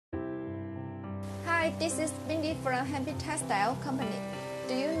Hi, this is Mindy from Happy Textile Company.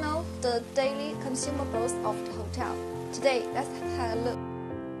 Do you know the daily consumables of the hotel? Today, let's have a look.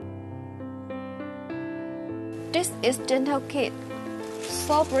 This is dental kit,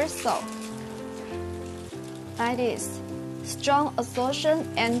 soap bristle. Like this, strong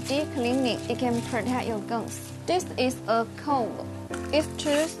absorption and deep cleaning. It can protect your gums. This is a comb. Its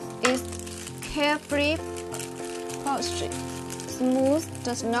truth is carefree posture. Smooth,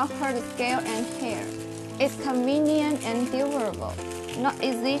 does not hurt the scalp and hair. It's convenient and durable, not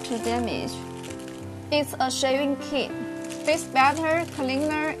easy to damage. It's a shaving kit. It's better,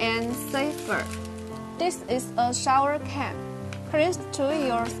 cleaner, and safer. This is a shower cap. Crisp to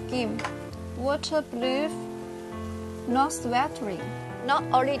your skin. Waterproof, not sweating. Not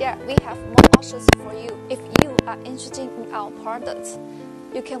only that, we have more options for you. If you are interested in our products,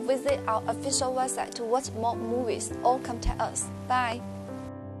 you can visit our official website to watch more movies or contact us. Bye!